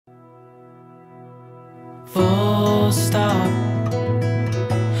full stop.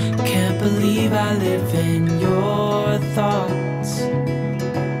 Can't believe I live in your thoughts.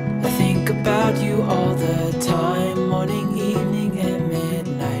 I think about you all the time, morning, evening, and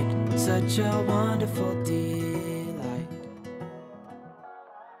midnight. Such a wonderful delight.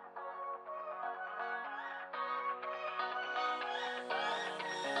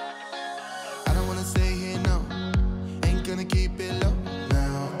 I don't wanna stay here, no. Ain't gonna keep it low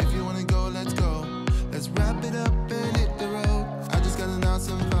now. If you wanna go, let's go. Let's wrap it up and hit the road. I just got an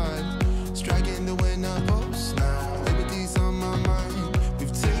awesome vibe, striking the winner post now. Liberty's on my mind.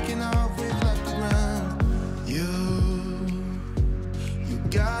 We've taken off, we've left the ground. You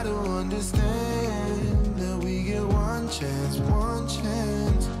gotta understand that we get one chance, one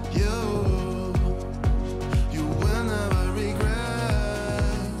chance. You will never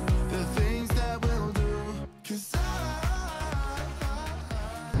regret the things that we'll do. 'Cause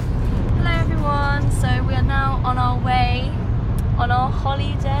Hello everyone, so we are now on our way on our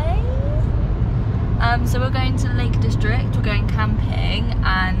holiday. So we're going to the Lake District, we're going camping,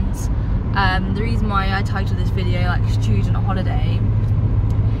 and the reason why I titled this video like student holiday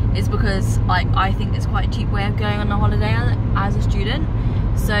is because like I think it's quite a cheap way of going on a holiday as a student.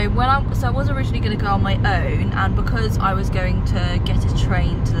 So I was originally going to go on my own, and because I was going to get a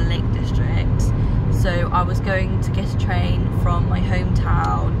train to the Lake District, so I was going to get a train from my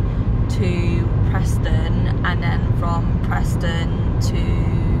hometown to Preston, and then from Preston to,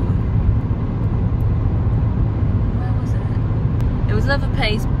 where was it? It was another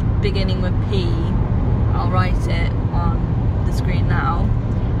place beginning with P. I'll write it on the screen now.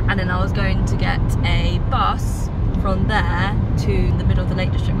 And then I was going to get a bus from there to the middle of the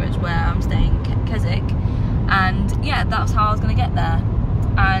Lake District, which is where I'm staying, Keswick. And yeah, that's how I was going to get there.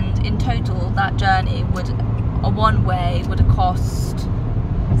 And in total, that journey would, one way, would have cost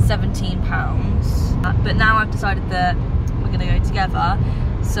 £17. But now I've decided that we're going to go together.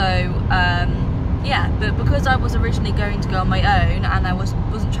 So yeah, but because I was originally going to go on my own and I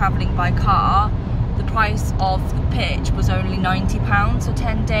wasn't travelling by car, the price of the pitch was only £90 for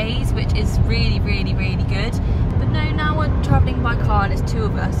 10 days, which is really, really, really good. But no, now we're travelling by car and it's two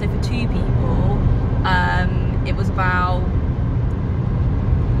of us, so for two people, it was about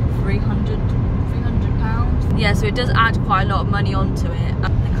 £300. Yeah, so it does add quite a lot of money onto it. The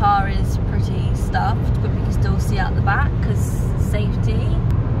car is pretty stuffed, but we can still see out the back because safety.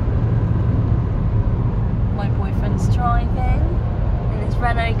 My boyfriend's driving in his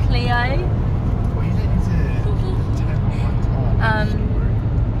Renault Clio.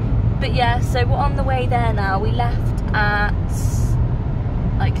 But yeah, so we're on the way there now. We left at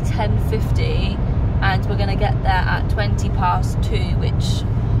like 10:50 and we're gonna get there at 2:20, which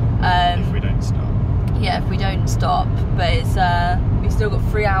if we don't stop. Yeah, if we don't stop, but it's we've still got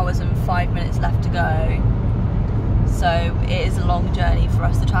 3 hours and 5 minutes left to go, so it is a long journey for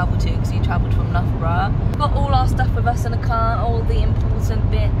us to travel to because we travelled from Loughborough. We've got all our stuff with us in the car, all the important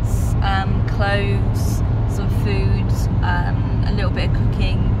bits, clothes, some food, a little bit of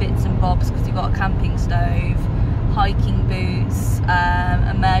cooking, bits and bobs because we've got a camping stove, hiking boots,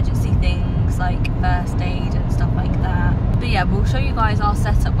 emergency things like first aid and stuff like that. But yeah, we'll show you guys our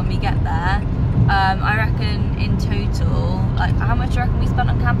setup when we get there. I reckon in total, like how much do you reckon we spent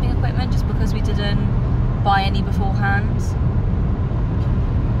on camping equipment just because we didn't buy any beforehand?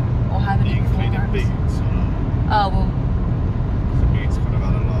 Or have any beforehand? Boots or not? Oh well. The boots could have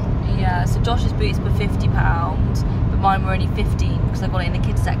had a lot. Yeah, so Josh's boots were £50, but mine were only 15 because I got it in the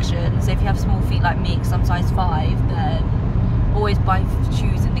kids section. So if you have small feet like me, because I'm size 5, then always buy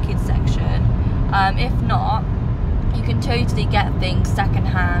shoes in the kids section. If not, you can totally get things second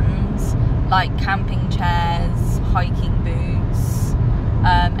hand, like camping chairs, hiking boots,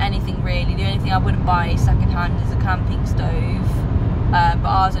 anything really. The only thing I wouldn't buy second hand is a camping stove, but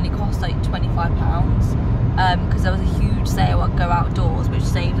ours only cost like £25 because there was a huge sale at Go Outdoors which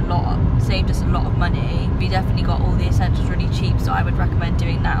saved us a lot of money. We definitely got all the essentials really cheap, so I would recommend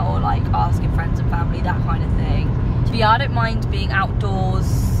doing that, or like asking friends and family, that kind of thing. So yeah, I don't mind being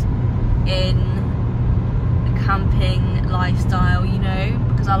outdoors in camping lifestyle, you know,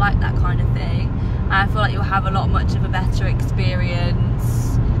 because I like that kind of thing, and I feel like you'll have a much of a better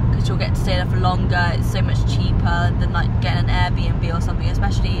experience because you'll get to stay there for longer. It's so much cheaper than like getting an Airbnb or something,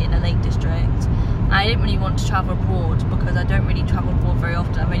 especially in a Lake District. And I didn't really want to travel abroad because I don't really travel abroad very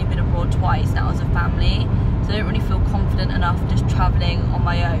often. I've only been abroad twice, and that was with family, so I don't really feel confident enough just travelling on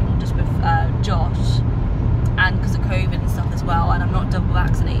my own or just with Josh, and because of COVID and stuff as well, and I'm not double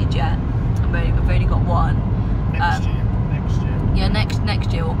vaccinated yet. I've only got one. Next year. Yeah,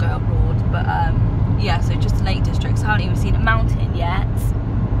 next year we'll go abroad. But yeah, so just the Lake District. So I haven't even seen a mountain yet.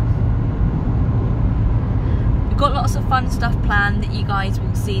 lots of fun stuff planned that you guys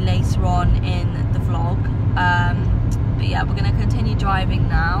will see later on in the vlog. But yeah, we're going to continue driving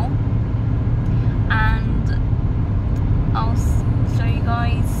now, and I'll show you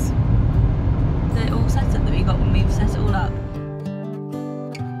guys the all setup that we got when we set it all up.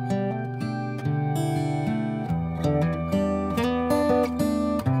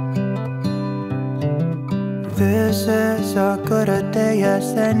 This is a good a day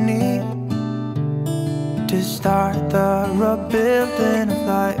as any to start the rebuilding of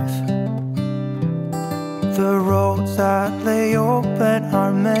life. The roads that lay open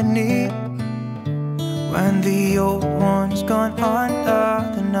are many when the old one's gone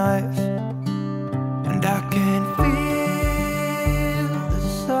under the knife. And I can feel the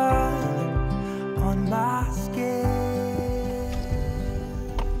sun on my skin.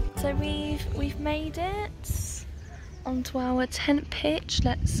 So we've made it onto our tent pitch.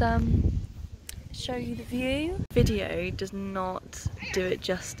 Let's show you the view. Video does not do it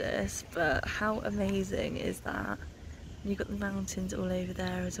justice, but how amazing is that? You've got the mountains all over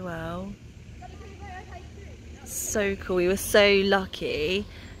there as well. So cool. We were so lucky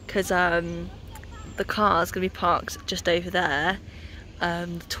because the car's gonna be parked just over there.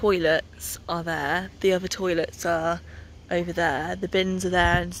 The toilets are there, the other toilets are over there, the bins are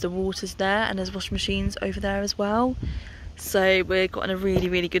there, and the water's there, and there's washing machines over there as well. So we've got in a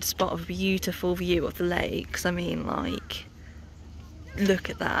really good spot of a beautiful view of the lakes. I mean, like, look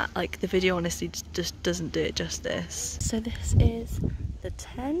at that. Like, the video honestly just doesn't do it justice. So this is the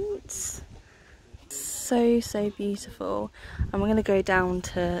tent. So beautiful. And we're gonna go down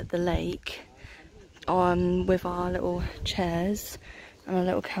to the lake with our little chairs and a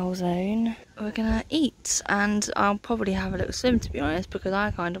little calzone. We're gonna eat, and I'll probably have a little swim, to be honest, because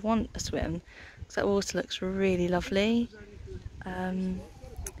I kind of want a swim because that water looks really lovely.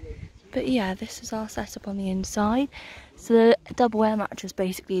 But yeah, this is our setup on the inside. So the double air mattress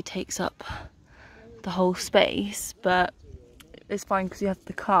basically takes up the whole space, but it's fine because you have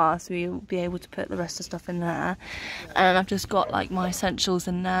the car, so you'll be able to put the rest of the stuff in there. And I've just got like my essentials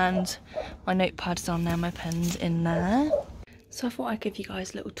in there, and my notepad's on there, my pen's in there. So I thought I'd give you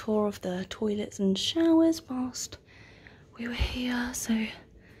guys a little tour of the toilets and showers whilst we were here. So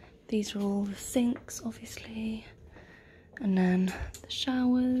these are all the sinks, obviously, and then the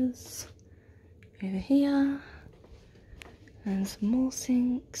showers over here, and some more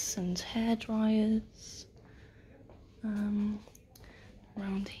sinks and hair dryers.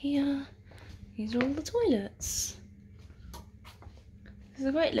 Around here, these are all the toilets. This is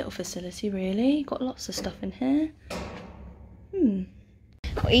a great little facility, really. Got lots of stuff in here.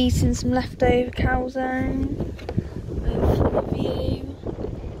 We're eating some leftover calzone with the view.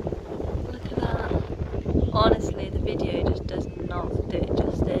 Look at that. Honestly, the video just does not do it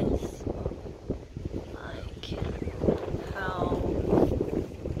justice. Like, how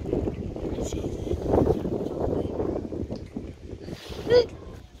pretty is it?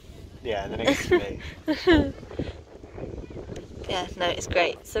 Yeah, and then it gets to me. Yeah, no, it's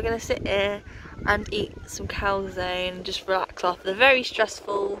great. So we're going to sit here and eat some calzone and just relax after the very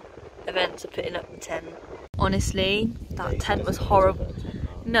stressful events of putting up the tent. Honestly, that tent was horrible.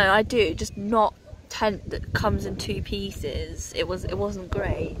 No, I do, just not tent that comes in two pieces. It wasn't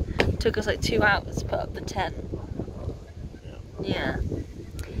great. It took us like 2 hours to put up the tent. Yeah.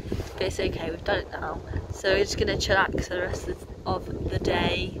 But it's okay, we've done it now. So we're just going to chillax for the rest of the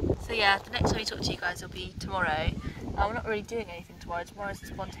day. So yeah, the next time we talk to you guys will be tomorrow. We're not really doing anything tomorrow. Tomorrow's a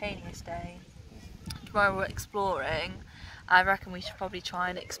spontaneous day. Tomorrow we're exploring. I reckon we should probably try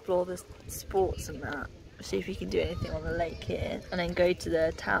and explore the sports and that. See if we can do anything on the lake here, and then go to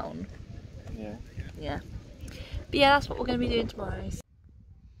the town. Yeah. But yeah, that's what we're going to be doing tomorrow.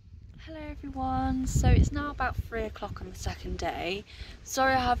 Hello everyone. So it's now about 3 o'clock on the second day.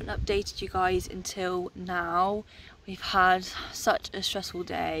 Sorry I haven't updated you guys until now. We've had such a stressful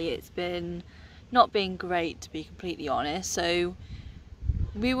day. It's been not been great, to be completely honest. So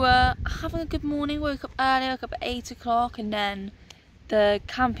we were having a good morning, woke up early, woke up at 8 o'clock, and then the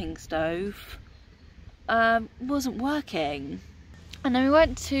camping stove wasn't working. And then we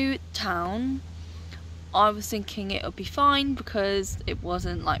went to town. I was thinking it would be fine because it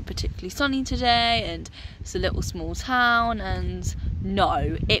wasn't like particularly sunny today, and it's a little small town, and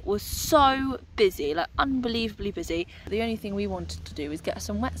no, it was so busy, like unbelievably busy. The only thing we wanted to do was get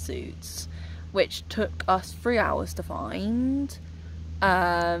some wetsuits, which took us 3 hours to find,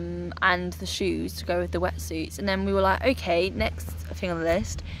 and the shoes to go with the wetsuits. And then we were like, okay, next thing on the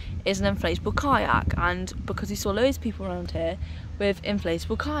list is an inflatable kayak, and because we saw loads of people around here with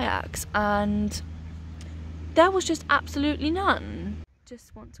inflatable kayaks, and there was just absolutely none.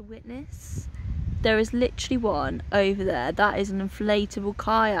 Just want to witness there is literally one over there. That is an inflatable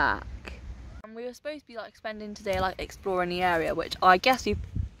kayak. And we were supposed to be like spending today like exploring the area, which I guess we've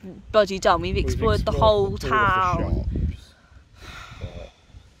bloody done. We've explored the whole town.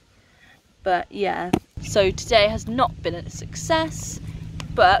 But yeah, so today has not been a success,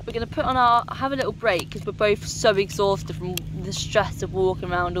 but we're going to have a little break because we're both so exhausted from the stress of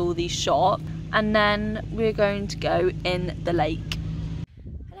walking around all these shops, and then we're going to go in the lake.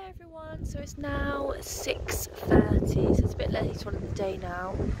 Hello everyone, so it's now 6:30, so it's a bit late on in the day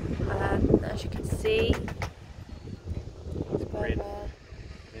now. As you can see,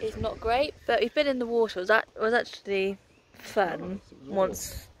 it's not great, but we've been in the water. It was actually fun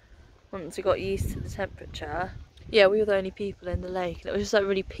once we got used to the temperature. Yeah, we were the only people in the lake, and it was just like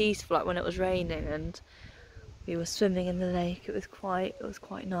really peaceful, like when it was raining and we were swimming in the lake. It was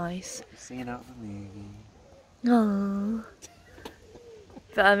quite nice. Seeing out the movie. Aww.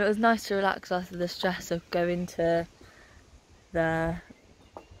 But it was nice to relax after the stress of going to the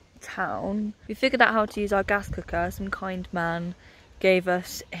town. We figured out how to use our gas cooker. Some kind man gave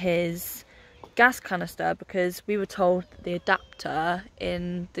us his gas canister because we were told that the adapter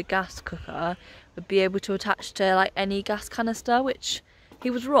in the gas cooker would be able to attach to like any gas canister, which he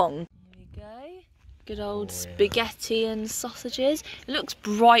was wrong. Here we go. Good old spaghetti and sausages. It looks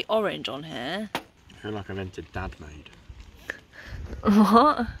bright orange on here. I feel like I've entered Dad mode.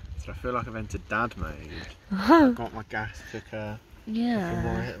 What? So I feel like I've entered Dad mode. I've got my gas cooker.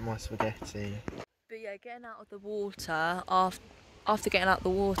 Yeah. My spaghetti. But yeah, getting out of the water, after getting out of the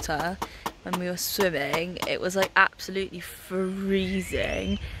water, when we were swimming, it was like absolutely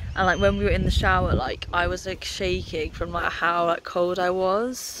freezing. And like when we were in the shower, like I was like shaking from like how like cold I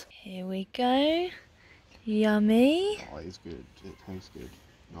was. Here we go. Yummy. Oh, it is good. It tastes good.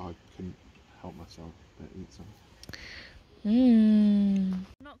 No, I couldn't help myself but eat some. I'm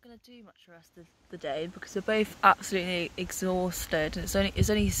not going to do much the rest of the day because we're both absolutely exhausted. It's only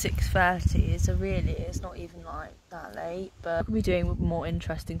 6:30, so really it's not even like that late, but we'll be doing more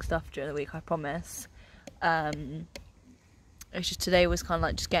interesting stuff during the week, I promise. It's just today was kind of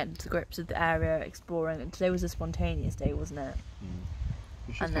like just getting to grips with the area, exploring, and today was a spontaneous day, wasn't it?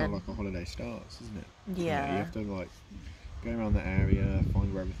 It's just how like a holiday starts, isn't it? Yeah. You have to like go around the area,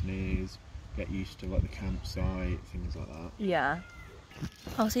 find where everything is, get used to like the campsite, things like that. Yeah.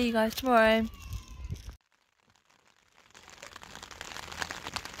 I'll see you guys tomorrow.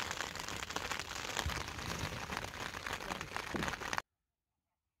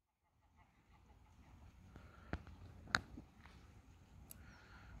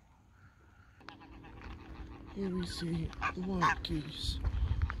 Here we see the white geese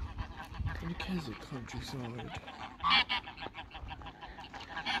in the Keswick countryside.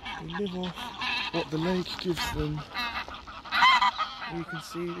 They live off what the lake gives them. You can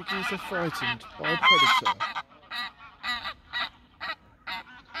see the geese are frightened by a predator.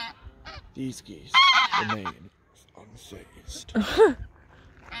 These geese remain unfazed.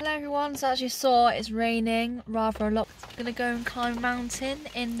 Hello everyone, so as you saw it's raining rather a lot. I'm going to go and climb a mountain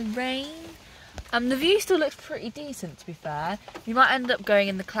in the rain. The view still looks pretty decent, to be fair. We might end up going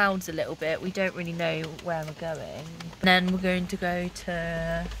in the clouds a little bit. We don't really know where we're going. And then we're going to go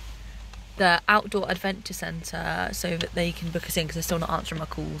to the Outdoor Adventure Centre so that they can book us in because they're still not answering my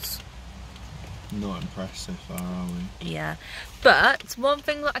calls. Not impressed so far, are we? Yeah. But one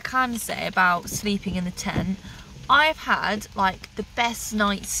thing that I can say about sleeping in the tent, I've had like the best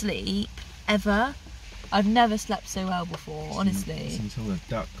night's sleep ever. I've never slept so well before, honestly. Until the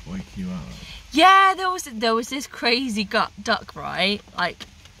duck wake you up. Yeah, there was this crazy duck, right? Like,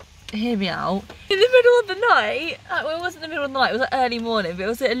 hear me out. In the middle of the night, well, it wasn't the middle of the night, it was like early morning, but it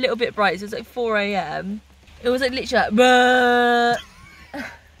was a little bit bright, so it was like 4 AM. It was like literally like,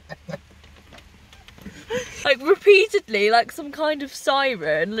 like repeatedly, like some kind of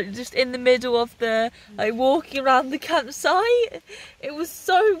siren, like just in the middle of the, like walking around the campsite. It was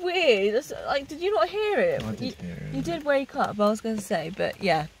so weird. It's, like, did you not hear it? I did hear it. You did wake up, I was going to say, but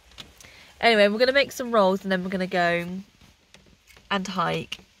yeah. Anyway, we're going to make some rolls and then we're going to go and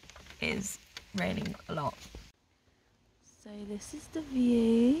hike. It's raining a lot. So this is the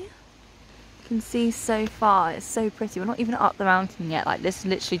view. You can see so far, it's so pretty. We're not even up the mountain yet, like this is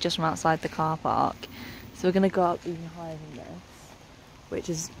literally just from outside the car park. So we're going to go up even higher than this, which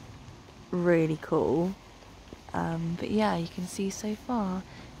is really cool. But yeah, you can see so far.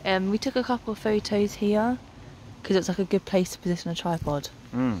 We took a couple of photos here because it's like a good place to position a tripod.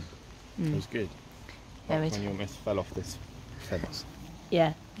 It was good. Yeah, like when you almost fell off this fence.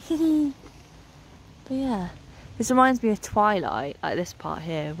 Yeah. But yeah, this reminds me of Twilight, like this part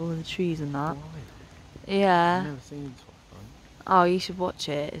here with all the trees and that. I've Yeah. never seen Twilight. Oh, you should watch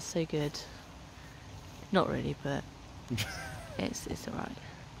it. It's so good. Not really, but it's alright.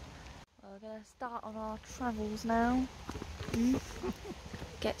 Well, we're gonna start on our travels now.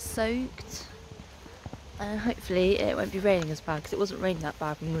 Get soaked. And hopefully it won't be raining as bad, because it wasn't raining that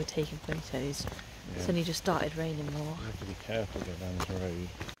bad when we were taking photos. Yeah. It's only just started raining more. You have to be careful getting down this road.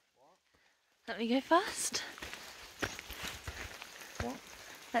 Let me go first. What?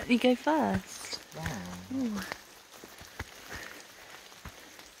 Let me go first. Wow. Ooh.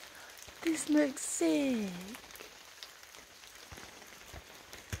 This looks sick.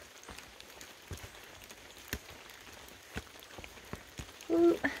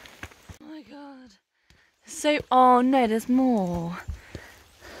 Ooh. Oh my god. So, oh no, there's more.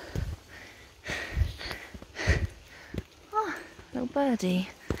 Oh, little birdie.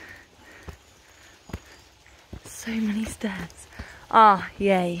 So many stairs. Ah,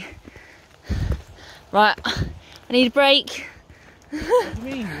 yay. Right, I need a break. What do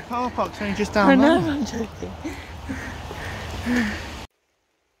you mean? The car park's only just down I there. know, I'm joking.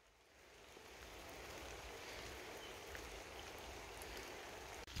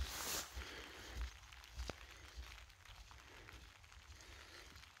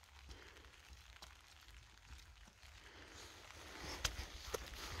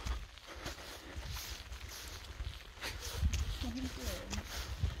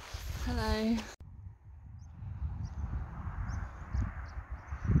 Hello.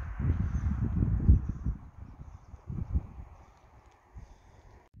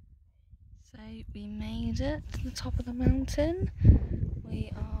 So we made it to the top of the mountain.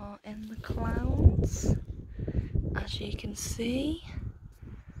 We are in the clouds, as you can see.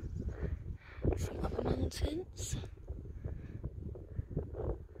 Some other mountains.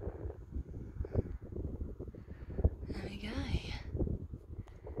 There we go.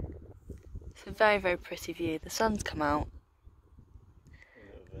 It's a very, very pretty view. The sun's come out.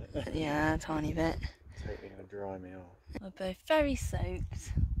 A little bit. Yeah, a tiny bit. It's hoping it'll dry me off. We're both very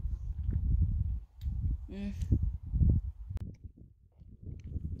soaked. You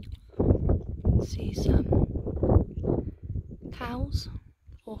can see some cows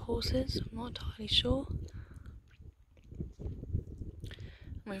or horses, I'm not entirely sure.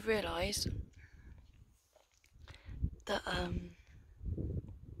 And we've realised that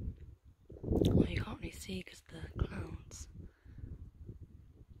well, you can't really see because of the clouds.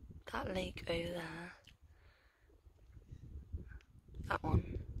 That lake over there, that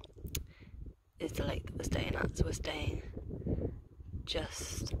one, is the lake that we're staying at, so we're staying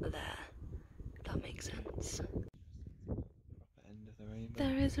just there, if that makes sense. End of the rainbow.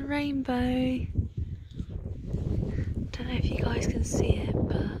 There is a rainbow. Don't know if you guys can see it,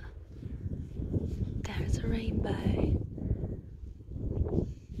 but there is a rainbow.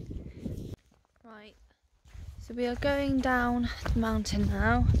 Right, so we are going down the mountain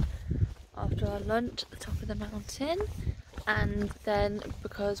now after our lunch at the top of the mountain, and then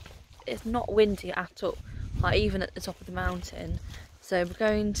because it's not windy at all, like even at the top of the mountain, so we're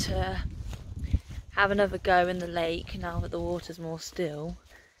going to have another go in the lake now that the water's more still,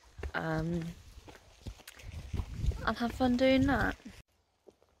 and have fun doing that.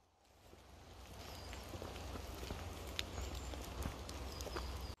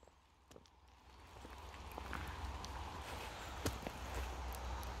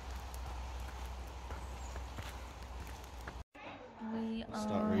 We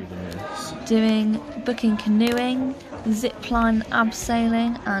are booking canoeing, zipline,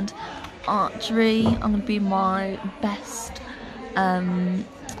 abseiling and archery. I'm going to be my best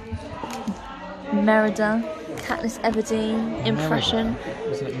Merida, Katniss Everdeen impression.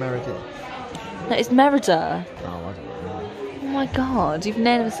 Isn't it Merida? No, it's Merida. Oh, I don't know. Oh my god, have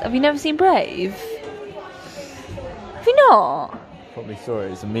you never seen Brave? Have you not? Probably saw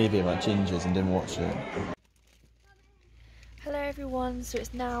it as a movie about gingers and didn't watch it. Hello everyone, so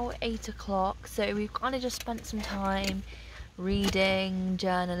it's now 8 o'clock, so we've kind of just spent some time reading,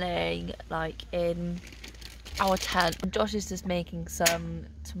 journaling, like in our tent. Josh is just making some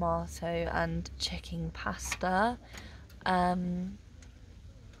tomato and chicken pasta, and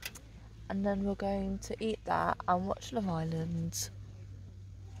then we're going to eat that and watch Love Island,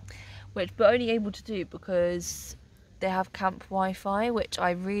 which we're only able to do because they have camp Wi-Fi, which I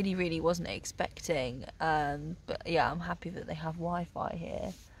really wasn't expecting, but yeah, I'm happy that they have Wi-Fi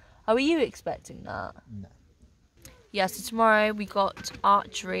here. Are you expecting that? No. Yeah, so tomorrow we got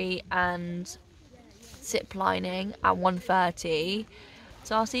archery and zip lining at 1:30,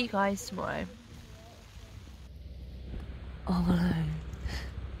 so I'll see you guys tomorrow. Oh no.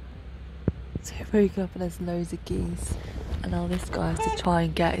 So I woke up and there's loads of geese, and now this guy has to try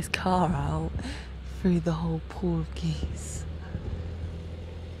and get his car out through the whole pool of geese.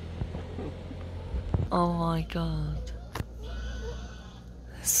 Oh my god.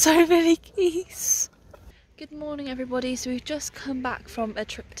 So many geese. Good morning everybody. So we've just come back from a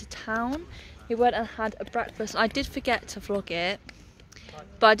trip to town. We went and had a breakfast. I did forget to vlog it,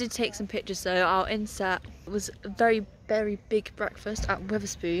 but I did take some pictures, so I'll insert. It was a very big breakfast at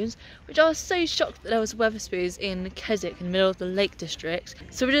Wetherspoons, which I was so shocked that there was Wetherspoons in Keswick in the middle of the Lake District.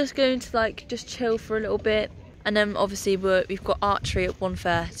 So we're just going to like just chill for a little bit, and then obviously we've got archery at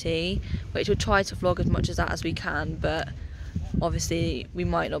 1:30, which we'll try to vlog as much of that as we can, but obviously we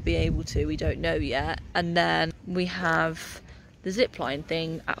might not be able to, we don't know yet. And then we have the zipline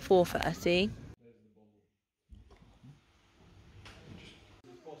thing at 4:30.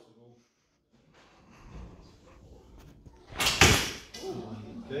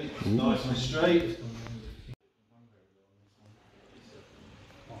 Nice and straight.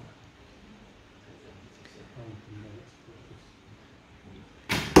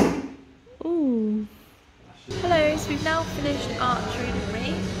 Ooh. Hello, so we've now finished archery, didn't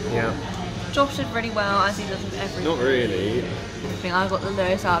we? Yeah. Josh did really well, as he does with every. Not really. I got the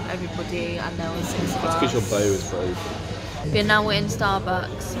lowest out of everybody, and there was 6 of us. Because your bow was broken. But now we're in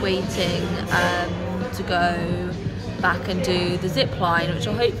Starbucks waiting to go back and do the zip line, which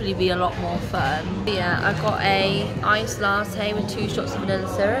will hopefully be a lot more fun. But yeah, I got a iced latte with 2 shots of vanilla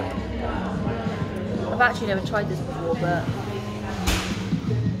syrup. I've actually never tried this before, but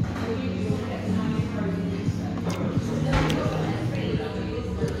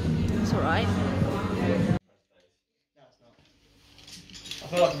it's alright. I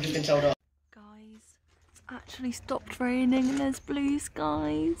feel like I've just been told off. Guys, it's actually stopped raining and there's blue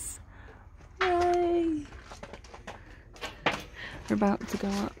skies. Yay! We're about to go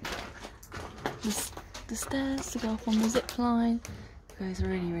up the stairs to go up on the zip line. It goes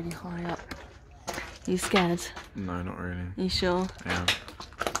really high up. Are you scared? No, not really. Are you sure? Yeah.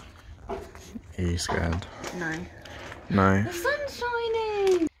 Are you scared? No. No. The sun's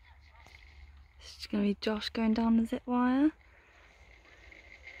shining! It's gonna be Josh going down the zip wire.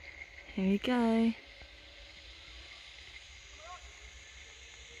 Here we go.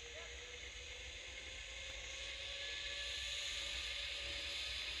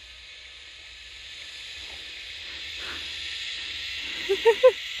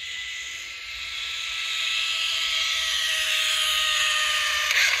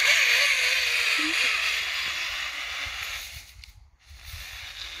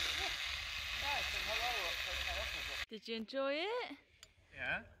 Did you enjoy it?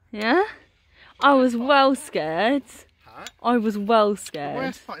 Yeah. Yeah? I was well scared. Huh? I was well The scared.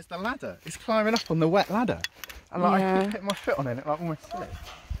 worst part is the ladder. It's climbing up on the wet ladder. And like Yeah. I keep hitting my foot on it, it like almost slipped.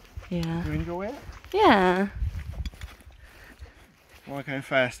 Yeah. Do you enjoy it? Yeah. Well, I go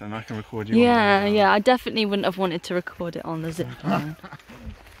first and I can record you. Yeah, yeah. I definitely wouldn't have wanted to record it on the zip line.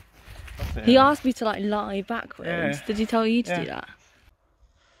 He asked me to like lie backwards. Yeah. Did he tell you to Yeah. do that?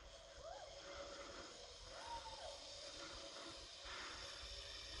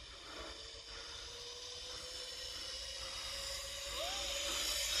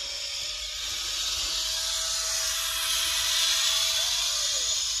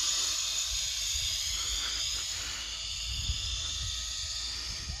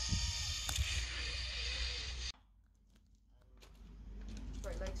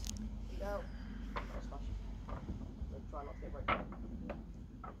 Straight legs, feet out. Try not to get broken.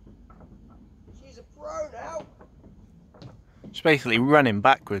 She's a pro now. It's basically running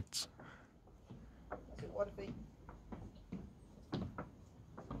backwards. That's it, wide feet.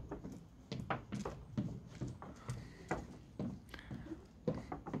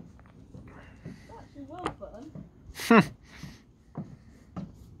 Actually, well fun.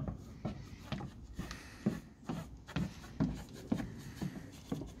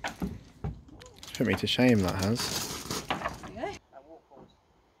 Put me to shame, that has. And walk forwards.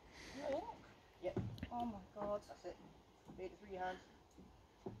 Walk? Yep. Oh my god. That's it. Feet it through your hands.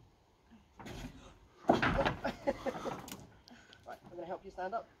 Right, I'm going to help you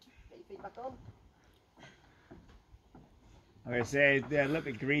stand up. Get your feet back on. Like I said, they're a little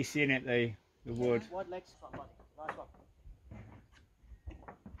bit greasy in it, the wood. Wide legs, front body. Nice one.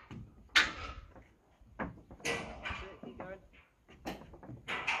 That's it, keep going.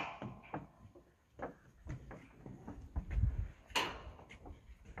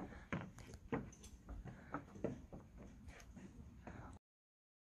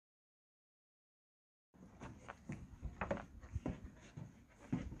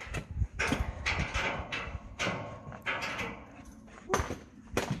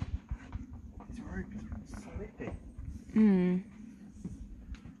 Mm.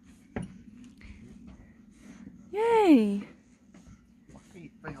 Yay! My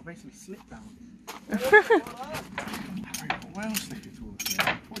feet, they are I basically slipped down. Whale slipping towards me.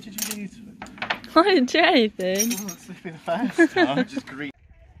 What did you do to it? I didn't do anything. I wasn't slipping fast. I'm just green.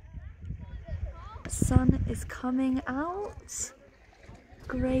 Sun is coming out.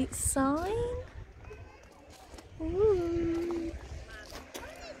 Great sign. Ooh.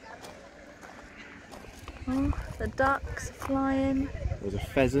 Oh, the ducks are flying. There was a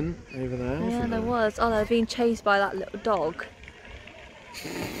pheasant over there. Yeah, there was. Oh, they're being chased by that little dog.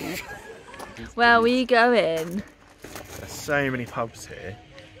 Where are we going? There's so many pubs here.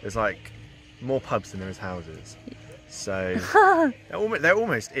 There's like more pubs than there is houses. So there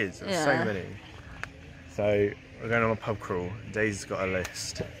almost is. There's so many. So we're going on a pub crawl. Daisy's got a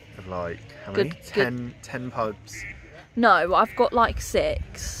list of like how many? 10 pubs. No, I've got like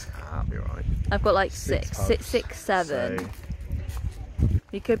 6. That'll be right. I've got like 6, 7. So,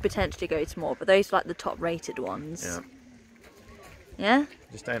 we could potentially go to more, but those are like the top rated ones. yeah. Yeah?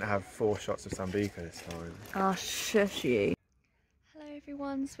 Just don't have 4 shots of Sambuca this time. Oh, shush you. Hello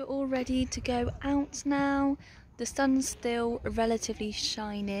everyone, so we're all ready to go out now. The sun's still relatively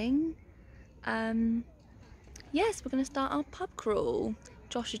shining. Yes, we're going to start our pub crawl.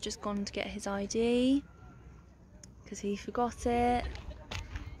 Josh has just gone to get his ID because he forgot it.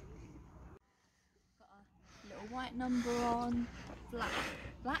 Got a little white number on,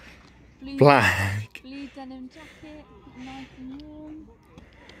 blue denim jacket, nice and warm.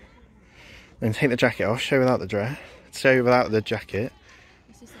 Then take the jacket off, show without the dress. Show without the jacket.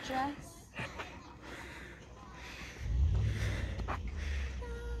 This is the dress.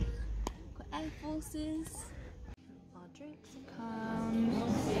 Got Air Forces. Our drinks have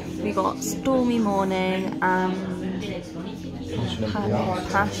come. We got Stormy Morning and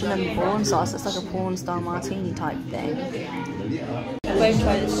Passion and Porn Star, so it's like a porn star martini type thing. Both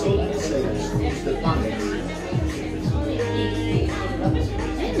try this.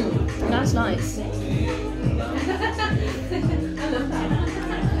 That's nice.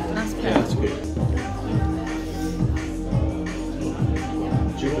 That's good.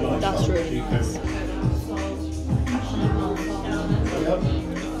 That's really nice.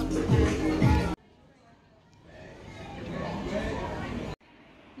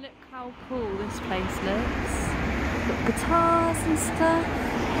 Look how cool this place looks. Got guitars and stuff.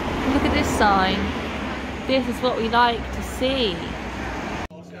 Look at this sign. This is what we like to see.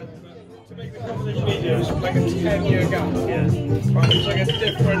 To make the composition easier, it's like a 10-year gap. Right, it's like a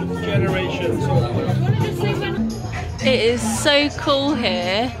different generation sort of. It is so cool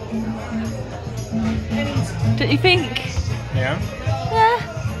here. Don't you think? Yeah. Yeah.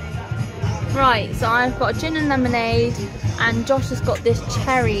 Right, so I've got a gin and lemonade, and Josh has got this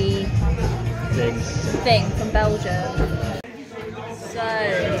cherry thing from Belgium. So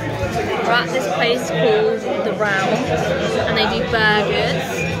we're at this place called The Round, and they do burgers.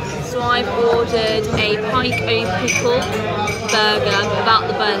 So I've ordered a pike o' pickle burger without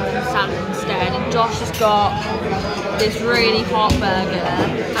the buns and salad instead, and Josh has got this really hot burger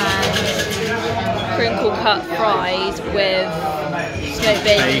and crinkle cut fries with smoked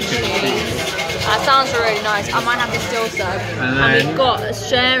bacon cheese. That sounds really nice. I might have to still serve. And we've got a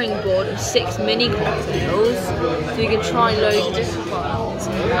sharing board of 6 mini cocktails, so you can try loads of different ones.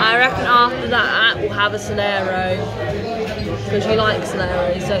 I reckon after that we'll have a Solero, because you like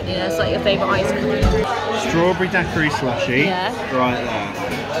Soleros, don't you? It's like your favourite ice cream. Strawberry daiquiri slushy. Yeah. Right there.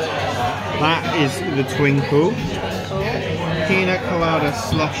 That is the twinkle. Pina colada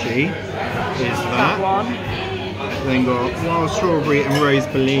slushy is that. One. Then got wild strawberry and rose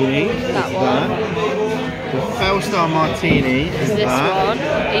Bellini is That that. The Felstar martini is This that. one.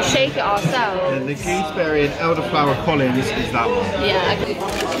 We shake it ourselves. And the gooseberry and elderflower Collins is that one. Yeah.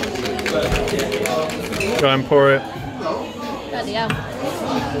 Go and pour it. Bloody hell.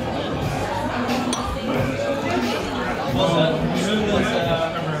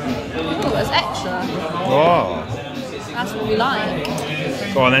 Oh, that's extra. Oh. That's what we like.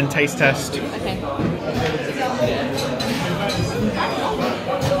 Go on then, taste test. Okay.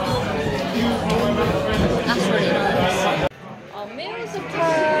 That's really nice. Our meals are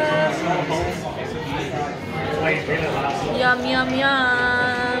come. Yum, yum,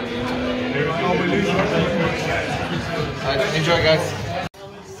 yum. Enjoy, guys.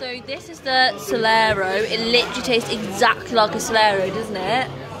 So this is the Solero. It literally tastes exactly like a Solero, doesn't it?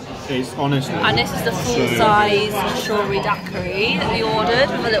 It's honestly. And this is the full-size strawberry daiquiri that we ordered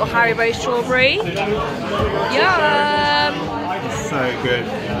with a little Haribo strawberry. Yum! So good.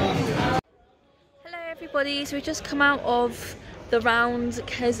 Hello everybody, so we just come out of the Round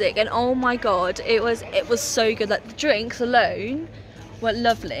Keswick, and oh my god, it was so good. Like the drinks alone were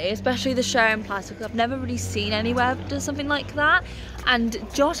lovely, especially the sharing platter, because I've never really seen anywhere that does something like that. And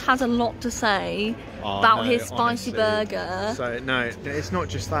Josh has a lot to say about his spicy burger. So no, it's not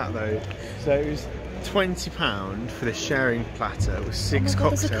just that though. So it was £20 for the sharing platter with 6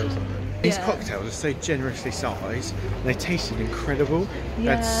 cocktails on them. These cocktails are so generously sized, they tasted incredible. They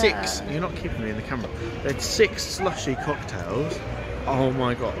had 6, you're not keeping me in the camera, they had 6 slushy cocktails. Oh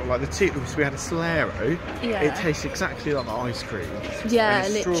my god, like the two, so we had a Solero, it tastes exactly like the ice cream. Yeah,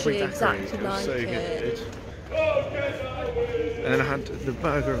 and literally exactly it was like so it. good. And then I had the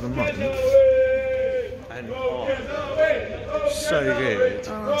burger of the month, and so good.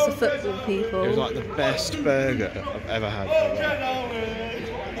 Oh, it's the football people. It was like the best burger I've ever had.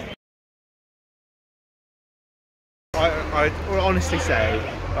 I will honestly say,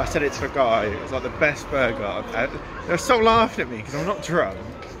 I said it to a guy, it was like the best burger I've had. They were so laughing at me because I'm not drunk.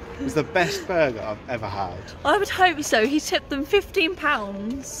 It was the best burger I've ever had. I would hope so. He tipped them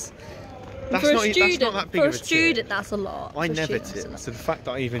 £15. That's for not that big for of a a student, tip. that's a lot. I For a never student, that's a tip, lot. so the fact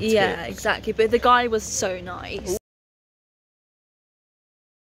that I even tipped. Yeah, exactly. But the guy was so nice.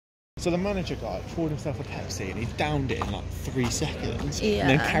 So the manager guy poured himself a Pepsi and he downed it in like 3 seconds. Yeah.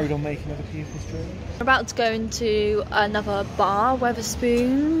 And then carried on making other people's drinks. We're about to go into another bar,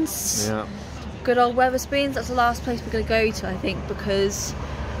 Wetherspoons. Yeah. Good old Wetherspoons. That's the last place we're going to go to, I think, because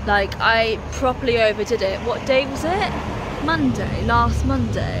like I properly overdid it. What day was it? Monday. Last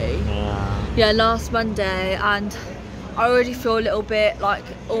Monday. Yeah, last Monday, and I already feel a little bit like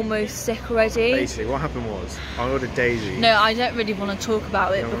almost sick already. Basically, what happened was I ordered Daisy. No, I don't really want to talk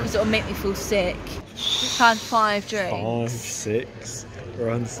about it because it'll make me feel sick. We've had 5 drinks. 5, 6, we're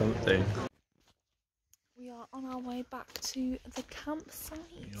on something. We are on our way back to the campsite.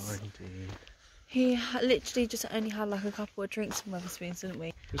 Yeah, indeed. He literally just only had like a couple of drinks from Wetherspoons, didn't we?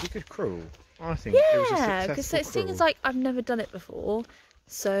 It was a good crawl. I think it was a Yeah, because successful it seems crawl. like I've never done it before,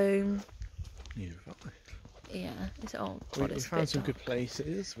 so Neither have I. yeah. It's We found some good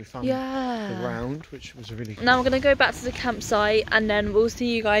places. We found the Yeah. round, which was really cool. Now we're gonna go back to the campsite, and then we'll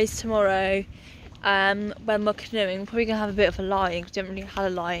see you guys tomorrow. When we're canoeing, we're probably gonna have a bit of a lie-in because we haven't really had a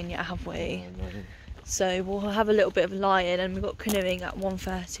lie-in yet, have we? So we'll have a little bit of a lie-in, and we've got canoeing at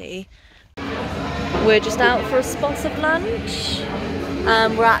 1:30. We're just out for a spot of lunch.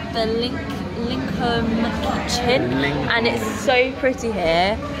 We're at the Lincoln Kitchen, and it's so pretty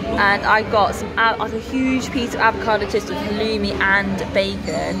here. And I got some like a huge piece of avocado toast with halloumi and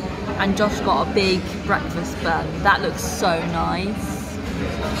bacon, and Josh got a big breakfast bun. That looks so nice.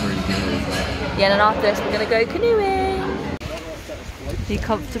 Really good. Yeah, and then after this we're gonna go canoeing. Are you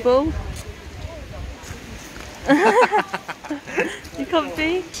comfortable? You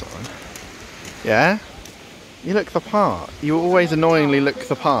comfy? Yeah? You look the part. You always annoyingly look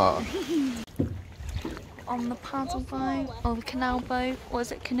the part. On the paddle boat, or the canal boat, what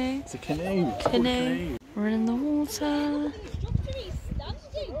is it, canoe? It's a canoe. Canoe. We're in the water.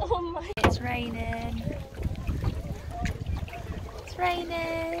 It's raining. It's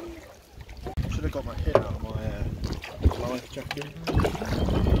raining. Should have got my head out of my life jacket.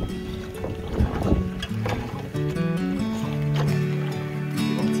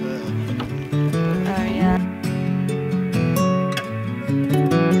 Oh yeah.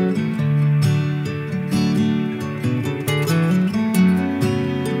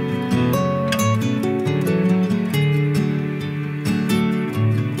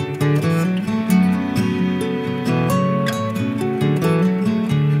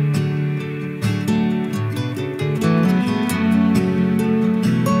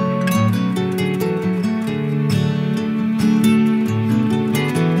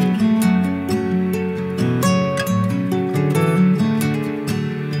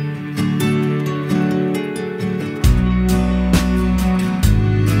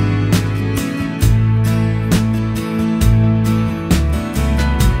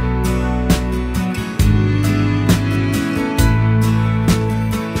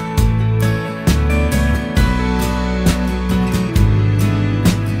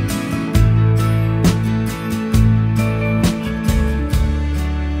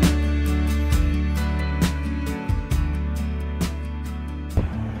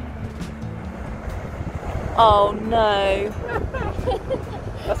 Oh no.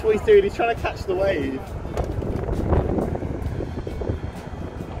 That's what he's doing, he's trying to catch the wave.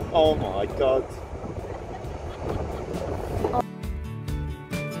 Oh my god.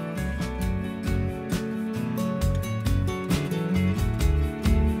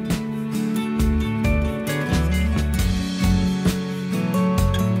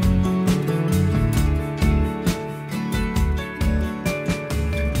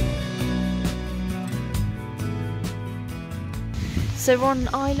 So we're on an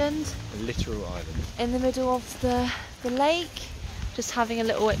island A literal island. in the middle of the lake, just having a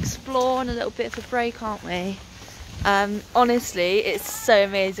little explore and a little bit of a break, aren't we? Honestly, it's so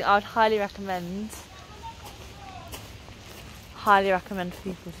amazing. I would highly recommend for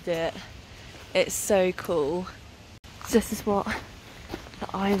people to do it. It's so cool. So this is what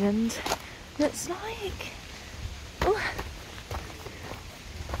the island looks like. Ooh.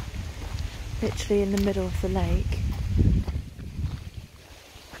 Literally in the middle of the lake.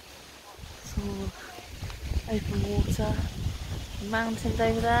 It's all open water. Mountains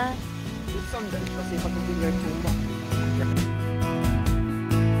over there. Sunday, I'll see if I can video call that.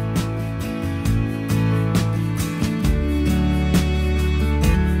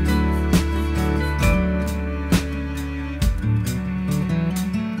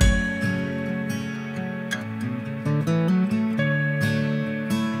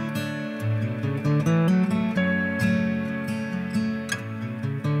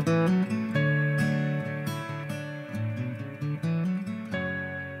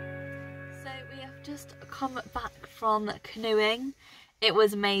 Come back from canoeing. It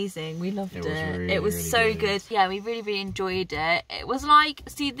was amazing. We loved it. Really, it was really so good. good. Yeah, we really enjoyed it. It was like,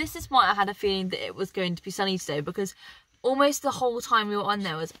 see, this is why I had a feeling that it was going to be sunny today, because almost the whole time we were on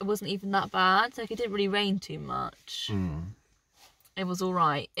there it wasn't even that bad. Like, it didn't really rain too much. It was all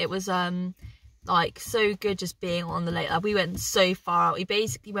right. It was like so good just being on the lake. Like, we went so far out. We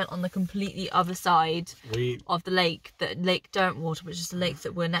basically went on the completely other side of the lake, the Lake Derwentwater, which is the lake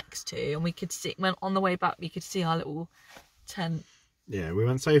that we're next to, and we could see, when on the way back we could see our little tent. Yeah, we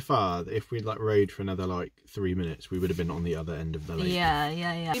went so far that if we'd like rode for another like 3 minutes, we would have been on the other end of the lake.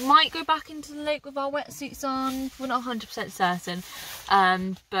 Yeah. We might go back into the lake with our wetsuits on. We're not 100% certain,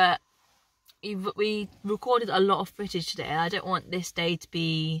 but we recorded a lot of footage today, and I don't want this day to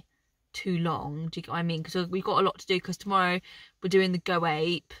be too long. Do you get what I mean? Because we've got a lot to do, because tomorrow we're doing the Go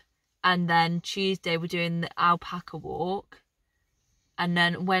Ape, and then Tuesday we're doing the alpaca walk, and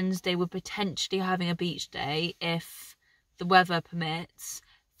then Wednesday we're potentially having a beach day if the weather permits.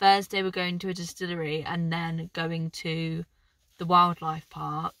 Thursday we're going to a distillery and then going to the wildlife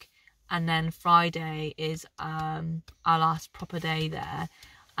park, and then Friday is our last proper day there,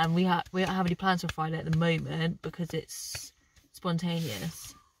 and we don't have any plans for Friday at the moment because it's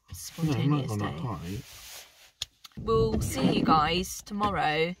spontaneous day. We'll see you guys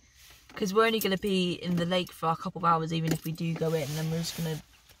tomorrow, because we're only going to be in the lake for a couple of hours, even if we do go in, and then we're just going to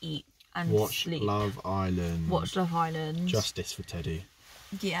eat and sleep. Watch Love Island. Justice for Teddy.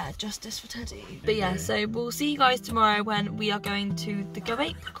 Yeah, justice for Teddy. But yeah, so we'll see you guys tomorrow when we are going to the Go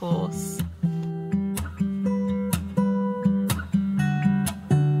Ape course.